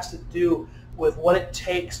convictions has to do with what it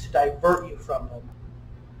takes to divert you from them.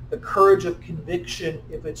 The courage of conviction,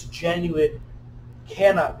 if it's genuine,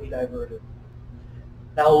 cannot be diverted.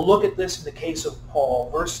 Now look at this in the case of Paul.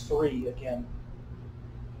 Verse 3 again.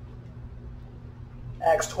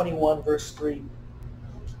 Acts 21, verse 3.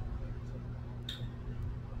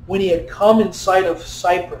 When he had come in sight of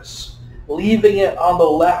Cyprus, leaving it on the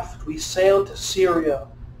left, we sailed to Syria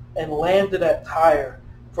and landed at Tyre,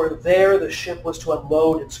 for there the ship was to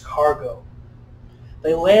unload its cargo.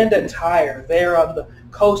 They land at Tyre, there on the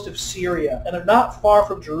coast of Syria, and they're not far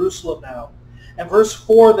from Jerusalem now. And verse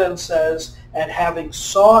 4 then says, and having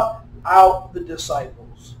sought out the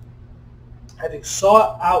disciples. Having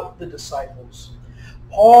sought out the disciples.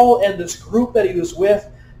 Paul and this group that he was with,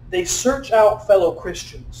 they search out fellow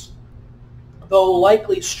Christians, though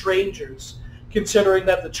likely strangers, considering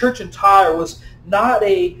that the church in Tyre was not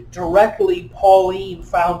a directly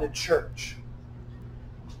Pauline-founded church.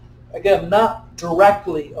 Again, not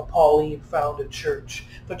directly a Pauline-founded church.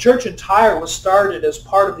 The church in Tyre was started as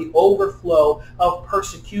part of the overflow of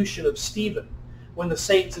persecution of Stephen when the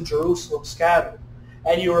saints in Jerusalem scattered.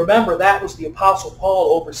 And you remember that was the Apostle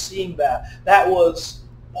Paul overseeing that. That was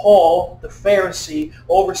Paul, the Pharisee,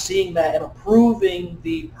 overseeing that and approving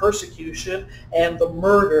the persecution and the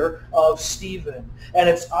murder of Stephen. And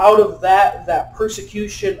it's out of that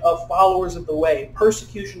persecution of followers of the way,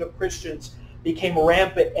 persecution of Christians, became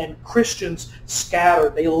rampant and Christians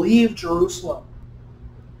scattered. They leave Jerusalem.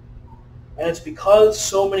 And it's because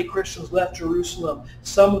so many Christians left Jerusalem,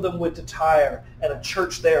 some of them went to Tyre, and a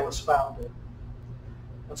church there was founded.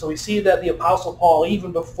 And so we see that the Apostle Paul,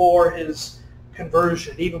 even before his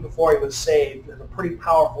conversion, even before he was saved, had a pretty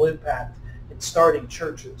powerful impact in starting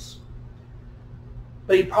churches.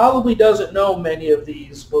 But he probably doesn't know many of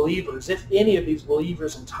these believers, if any of these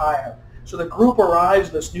believers in Tyre. So the group arrives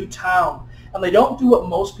in this new town, and they don't do what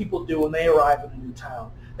most people do when they arrive in a new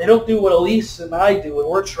town. They don't do what Elise and I do when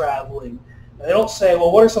we're traveling. They don't say,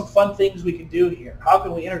 well, what are some fun things we can do here? How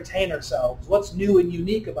can we entertain ourselves? What's new and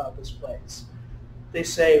unique about this place? They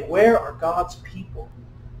say, where are God's people?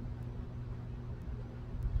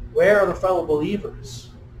 Where are the fellow believers?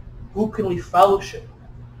 Who can we fellowship with?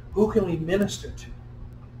 Who can we minister to?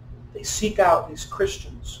 They seek out these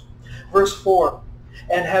Christians. Verse 4,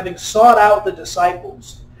 and having sought out the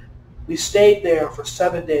disciples, we stayed there for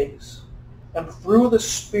 7 days. And through the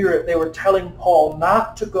Spirit they were telling Paul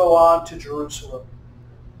not to go on to Jerusalem.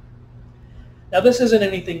 Now this isn't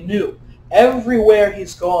anything new. Everywhere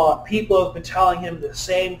he's gone, people have been telling him the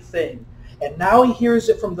same thing. And now he hears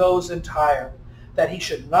it from those in Tyre, that he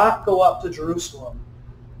should not go up to Jerusalem.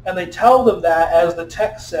 And they tell them that, as the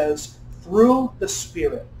text says, through the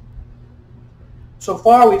Spirit. So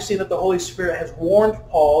far we've seen that the Holy Spirit has warned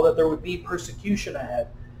Paul that there would be persecution ahead.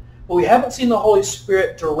 But we haven't seen the Holy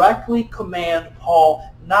Spirit directly command Paul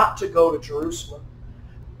not to go to Jerusalem.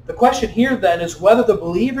 The question here then is whether the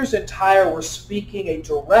believers in Tyre were speaking a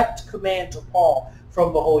direct command to Paul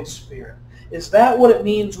from the Holy Spirit. Is that what it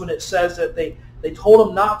means when it says that they told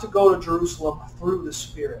him not to go to Jerusalem through the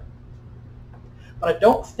Spirit? But I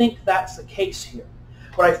don't think that's the case here.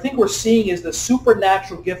 What I think we're seeing is the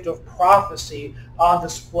supernatural gift of prophecy on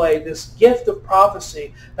display, this gift of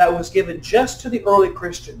prophecy that was given just to the early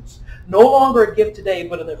Christians. No longer a gift today,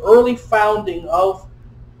 but in the early founding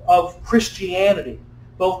of Christianity.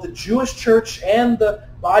 Both the Jewish church and the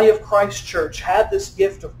body of Christ church had this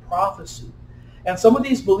gift of prophecy. And some of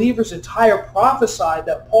these believers in Tyre prophesied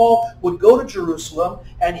that Paul would go to Jerusalem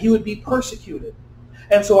and he would be persecuted.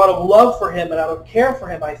 And so out of love for him and out of care for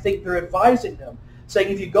him, I think they're advising him,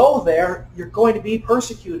 saying, if you go there, you're going to be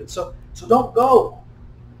persecuted, so don't go.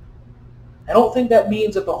 I don't think that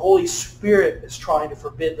means that the Holy Spirit is trying to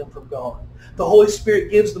forbid them from going. The Holy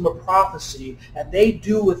Spirit gives them a prophecy, and they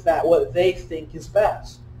do with that what they think is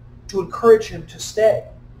best, to encourage him to stay,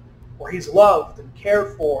 where he's loved and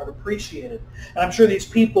cared for and appreciated. And I'm sure these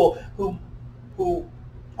people who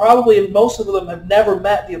probably, and most of them, have never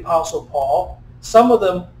met the Apostle Paul, some of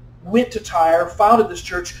them went to Tyre, founded this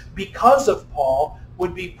church because of Paul,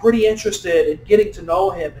 would be pretty interested in getting to know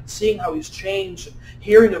him and seeing how he's changed and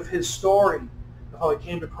hearing of his story, of how he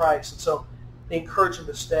came to Christ. And so they encourage him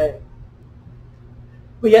to stay.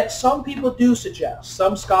 But yet some people do suggest,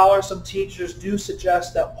 some scholars, some teachers do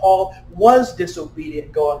suggest that Paul was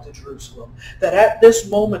disobedient going to Jerusalem. That at this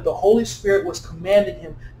moment the Holy Spirit was commanding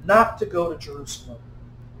him not to go to Jerusalem.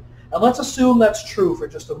 And let's assume that's true for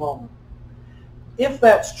just a moment. If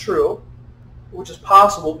that's true, which is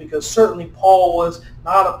possible because certainly Paul was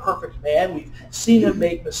not a perfect man. We've seen him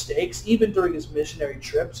make mistakes, even during his missionary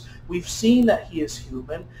trips. We've seen that he is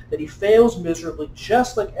human, that he fails miserably,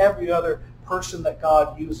 just like every other person that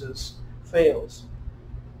God uses fails.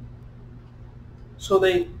 So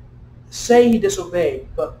they say he disobeyed,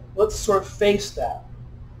 but let's sort of face that.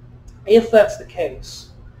 If that's the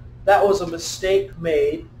case, that was a mistake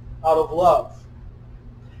made out of love.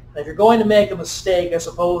 And if you're going to make a mistake, I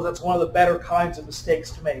suppose that's one of the better kinds of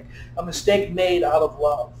mistakes to make. A mistake made out of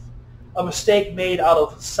love. A mistake made out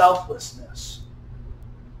of selflessness.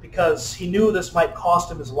 Because he knew this might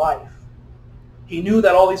cost him his life. He knew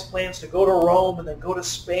that all these plans to go to Rome and then go to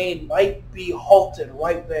Spain might be halted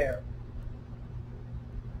right there.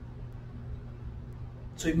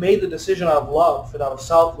 So he made the decision out of love and out of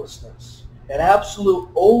selflessness. An absolute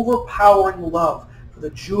overpowering love the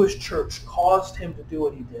Jewish church caused him to do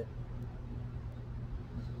what he did.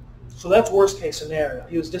 So that's worst case scenario.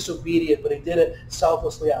 He was disobedient, but he did it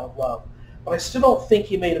selflessly out of love. But I still don't think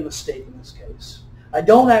he made a mistake in this case. I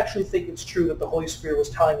don't actually think it's true that the Holy Spirit was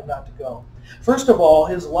telling him not to go. First of all,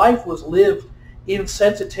 his life was lived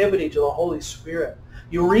insensitivity to the Holy Spirit.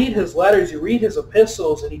 You read his letters, you read his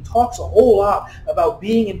epistles, and he talks a whole lot about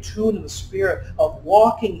being in tune in the Spirit, of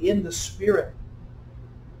walking in the Spirit.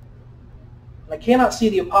 And I cannot see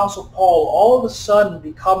the Apostle Paul all of a sudden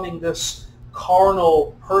becoming this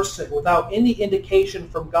carnal person without any indication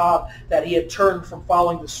from God that he had turned from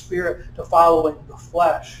following the Spirit to following the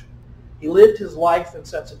flesh. He lived his life in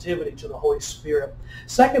sensitivity to the Holy Spirit.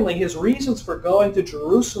 Secondly, his reasons for going to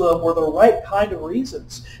Jerusalem were the right kind of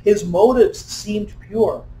reasons. His motives seemed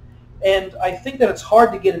pure. And I think that it's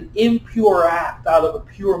hard to get an impure act out of a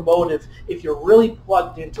pure motive if you're really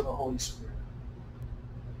plugged into the Holy Spirit.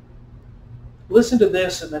 Listen to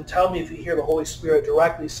this and then tell me if you hear the Holy Spirit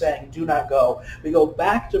directly saying, do not go. We go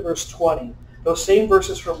back to verse 20. Those same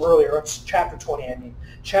verses from earlier. It's chapter 20, I mean.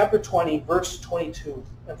 Chapter 20, verse 22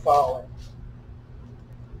 and following.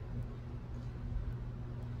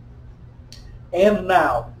 And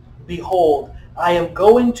now, behold, I am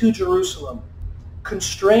going to Jerusalem,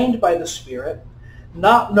 constrained by the Spirit,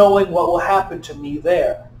 not knowing what will happen to me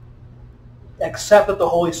there, except that the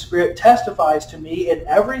Holy Spirit testifies to me in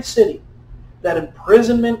every city that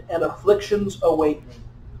imprisonment and afflictions await me.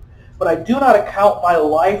 But I do not account my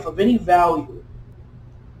life of any value,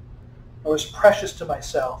 or as precious to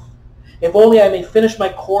myself, if only I may finish my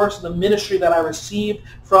course in the ministry that I received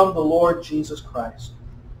from the Lord Jesus Christ.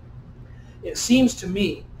 It seems to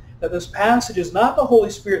me that this passage is not the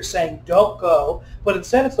Holy Spirit saying, don't go, but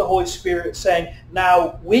instead it's the Holy Spirit saying,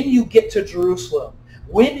 now when you get to Jerusalem,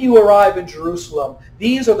 when you arrive in Jerusalem,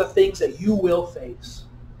 these are the things that you will face.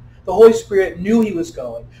 The Holy Spirit knew he was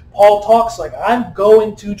going. Paul talks like, I'm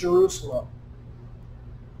going to Jerusalem.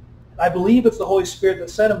 I believe it's the Holy Spirit that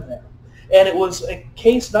sent him there. And it was a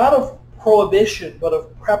case not of prohibition, but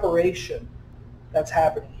of preparation that's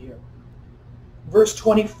happening here. Verse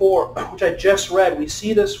 24, which I just read, we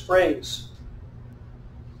see this phrase,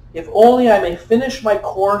 if only I may finish my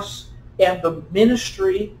course and the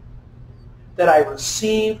ministry that I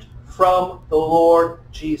received from the Lord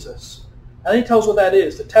Jesus. And then he tells what that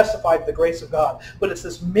is, to testify to the grace of God. But it's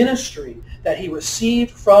this ministry that he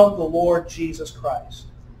received from the Lord Jesus Christ.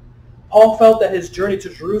 Paul felt that his journey to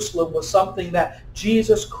Jerusalem was something that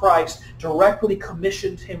Jesus Christ directly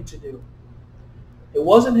commissioned him to do. It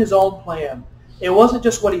wasn't his own plan. It wasn't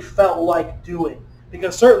just what he felt like doing.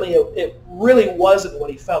 Because certainly it really wasn't what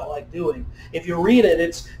he felt like doing. If you read it,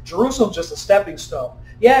 it's Jerusalem's just a stepping stone.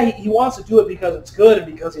 Yeah, he wants to do it because it's good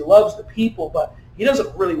and because he loves the people, but he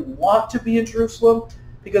doesn't really want to be in Jerusalem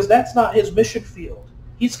because that's not his mission field.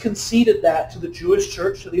 He's conceded that to the Jewish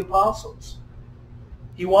church, to the apostles.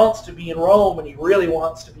 He wants to be in Rome and he really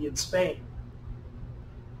wants to be in Spain.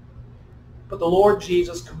 But the Lord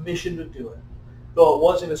Jesus commissioned him to do it, though it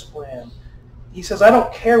wasn't his plan. He says, I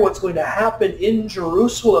don't care what's going to happen in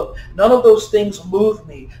Jerusalem. None of those things move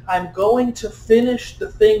me. I'm going to finish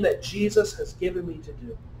the thing that Jesus has given me to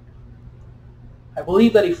do. I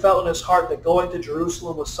believe that he felt in his heart that going to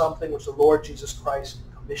Jerusalem was something which the Lord Jesus Christ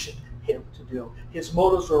commissioned him to do. His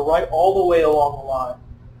motives were right all the way along the line.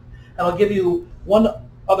 And I'll give you one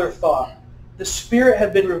other thought. The Spirit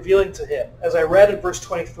had been revealing to him, as I read in verse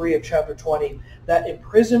 23 of chapter 20, that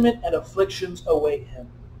imprisonment and afflictions await him.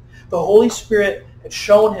 The Holy Spirit had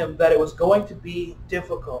shown him that it was going to be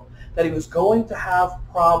difficult, that he was going to have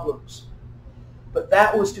problems. But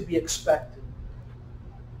that was to be expected.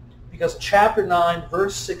 Because chapter 9,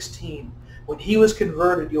 verse 16, when he was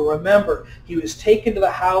converted, you'll remember, he was taken to the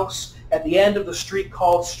house at the end of the street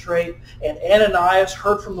called Straight, and Ananias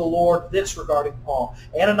heard from the Lord this regarding Paul.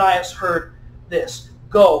 Ananias heard this,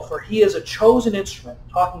 go, for he is a chosen instrument,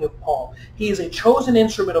 talking of Paul. He is a chosen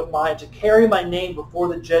instrument of mine to carry my name before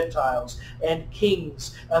the Gentiles and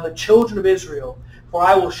kings and the children of Israel, for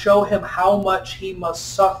I will show him how much he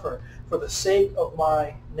must suffer for the sake of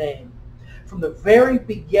my name. From the very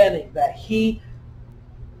beginning that he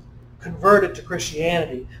converted to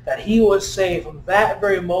Christianity, that he was saved, from that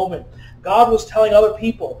very moment, God was telling other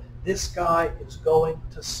people, this guy is going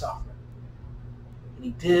to suffer. And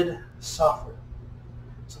he did suffer.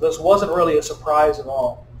 So this wasn't really a surprise at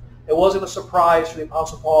all. It wasn't a surprise for the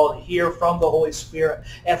Apostle Paul to hear from the Holy Spirit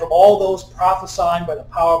and from all those prophesying by the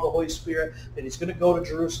power of the Holy Spirit that he's going to go to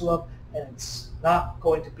Jerusalem and it's not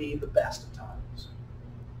going to be the best of times.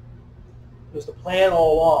 It was the plan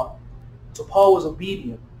all along. So Paul was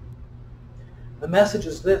obedient. The message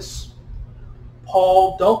is this.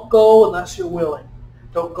 Paul, don't go unless you're willing.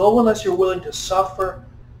 Don't go unless you're willing to suffer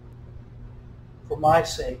for my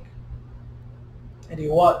sake. And he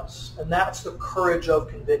was. And that's the courage of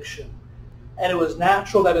conviction. And it was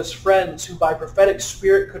natural that his friends, who by prophetic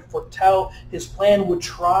spirit could foretell his plan, would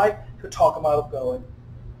try to talk him out of going.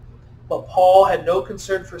 But Paul had no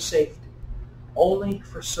concern for safety, only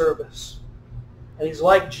for service. And he's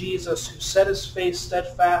like Jesus, who set his face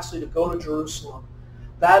steadfastly to go to Jerusalem.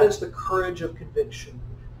 That is the courage of conviction,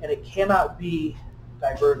 and it cannot be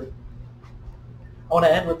diverted. I want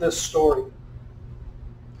to end with this story.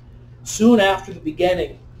 Soon after the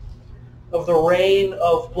beginning of the reign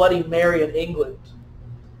of Bloody Mary in England,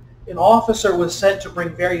 an officer was sent to bring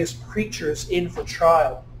various preachers in for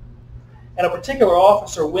trial. And a particular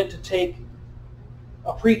officer went to take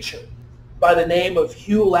a preacher by the name of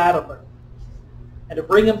Hugh Latimer and to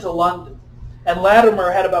bring him to London. And Latimer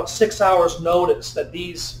had about 6 hours notice that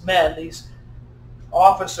these men, these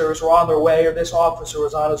officers were on their way, or this officer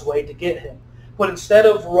was on his way to get him. But instead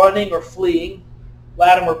of running or fleeing,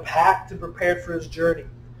 Latimer packed and prepared for his journey,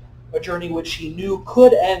 a journey which he knew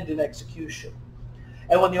could end in execution.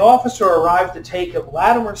 And when the officer arrived to take him,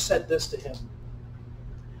 Latimer said this to him: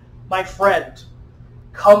 "My friend,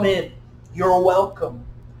 come in. You're welcome.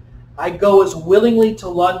 I go as willingly to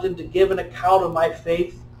London to give an account of my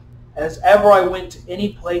faith as ever I went to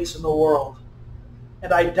any place in the world.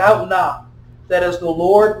 And I doubt not that as the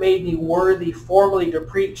Lord made me worthy formerly to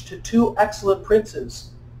preach to two excellent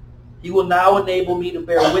princes, he will now enable me to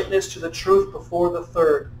bear witness to the truth before the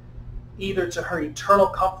third, either to her eternal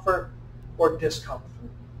comfort or discomfort."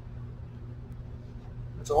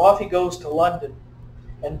 And so off he goes to London,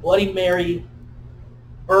 and Bloody Mary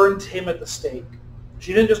burned him at the stake.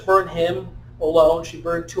 She didn't just burn him alone, she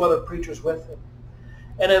burned two other preachers with him.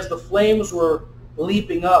 And as the flames were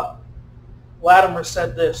leaping up, Latimer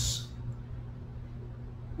said this: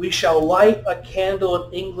 "We shall light a candle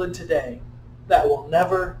in England today that will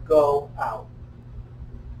never go out."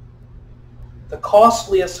 The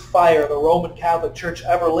costliest fire the Roman Catholic Church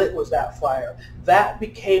ever lit was that fire. That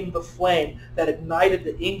became the flame that ignited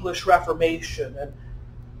the English Reformation and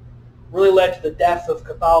really led to the death of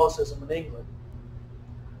Catholicism in England.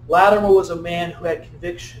 Latimer was a man who had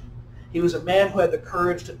conviction. He was a man who had the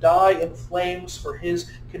courage to die in flames for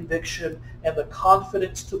his conviction and the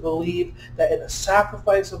confidence to believe that in the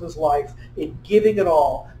sacrifice of his life, in giving it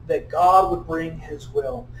all, that God would bring his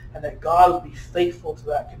will and that God would be faithful to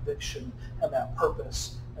that conviction and that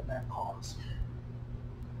purpose and that cause.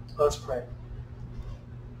 Let's pray.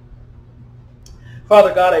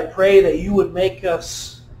 Father God, I pray that you would make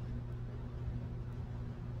us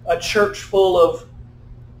a church full of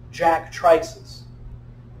Jack Trices,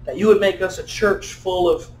 that you would make us a church full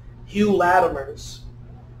of Hugh Latimers,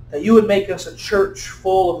 that you would make us a church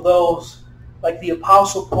full of those like the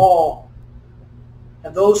Apostle Paul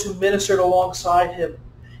and those who ministered alongside him,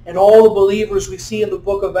 and all the believers we see in the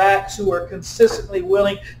book of Acts who are consistently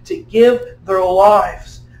willing to give their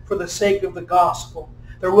lives for the sake of the gospel.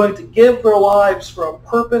 They're willing to give their lives for a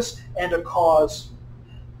purpose and a cause.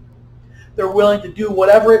 They're willing to do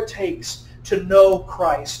whatever it takes to know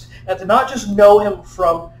Christ, and to not just know him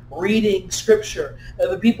from reading Scripture.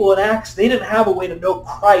 The people in Acts, they didn't have a way to know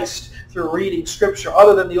Christ through reading Scripture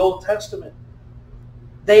other than the Old Testament.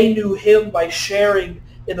 They knew him by sharing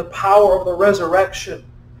in the power of the resurrection.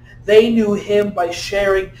 They knew him by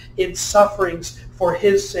sharing in sufferings for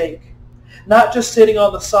his sake. Not just sitting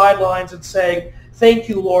on the sidelines and saying, "Thank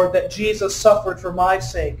you, Lord, that Jesus suffered for my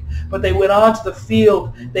sake." But they went on to the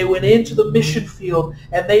field, they went into the mission field,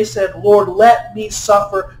 and they said, "Lord, let me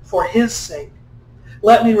suffer for his sake.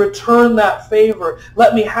 Let me return that favor.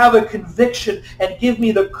 Let me have a conviction and give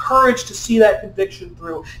me the courage to see that conviction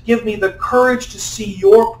through. Give me the courage to see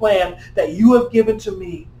your plan that you have given to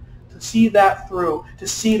me, to see that through, to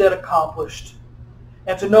see that accomplished,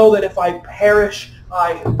 and to know that if I perish,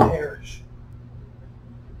 I perish."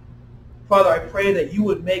 Father, I pray that you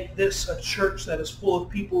would make this a church that is full of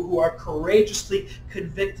people who are courageously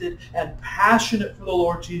convicted and passionate for the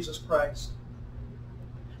Lord Jesus Christ.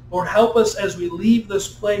 Lord, help us as we leave this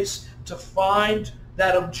place to find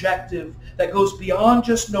that objective that goes beyond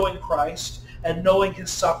just knowing Christ and knowing his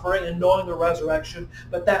suffering and knowing the resurrection,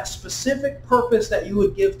 but that specific purpose that you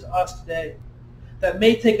would give to us today that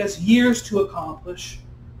may take us years to accomplish,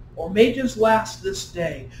 or may just last this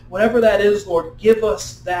day. Whatever that is, Lord, give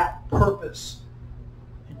us that purpose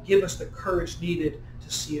and give us the courage needed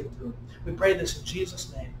to see it through. We pray this in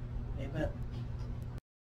Jesus' name. Amen.